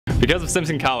Because of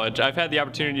Simpson College, I've had the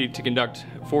opportunity to conduct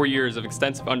 4 years of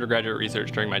extensive undergraduate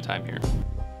research during my time here.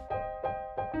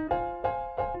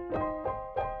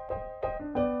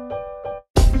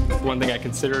 One thing I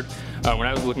considered when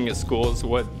I was looking at schools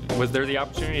was there the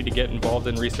opportunity to get involved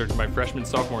in research my freshman,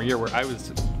 sophomore year where I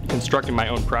was constructing my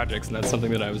own projects, and that's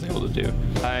something that I was able to do.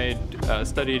 I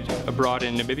studied abroad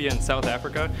in Namibia and South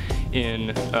Africa in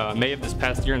May of this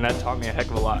past year, and that taught me a heck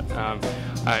of a lot.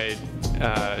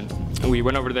 We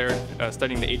went over there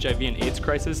studying the HIV and AIDS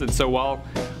crisis, and so while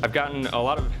I've gotten a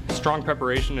lot of strong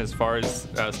preparation as far as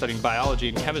studying biology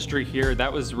and chemistry here,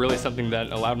 that was really something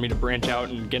that allowed me to branch out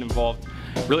and get involved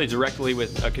really directly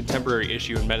with a contemporary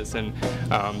issue in medicine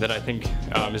that I think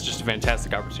is just a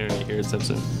fantastic opportunity here at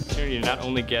Simpson. Opportunity to not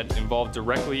only get involved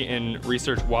directly in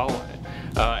research while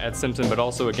at Simpson, but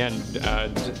also again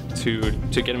to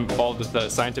get involved with the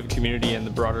scientific community and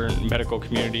the broader medical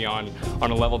community on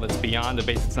a level that's beyond the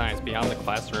basic science, beyond the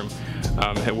classroom.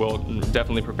 It will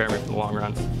definitely prepare me for the long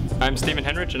run. I'm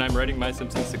Henrich, and I'm writing my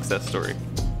Simpson success story.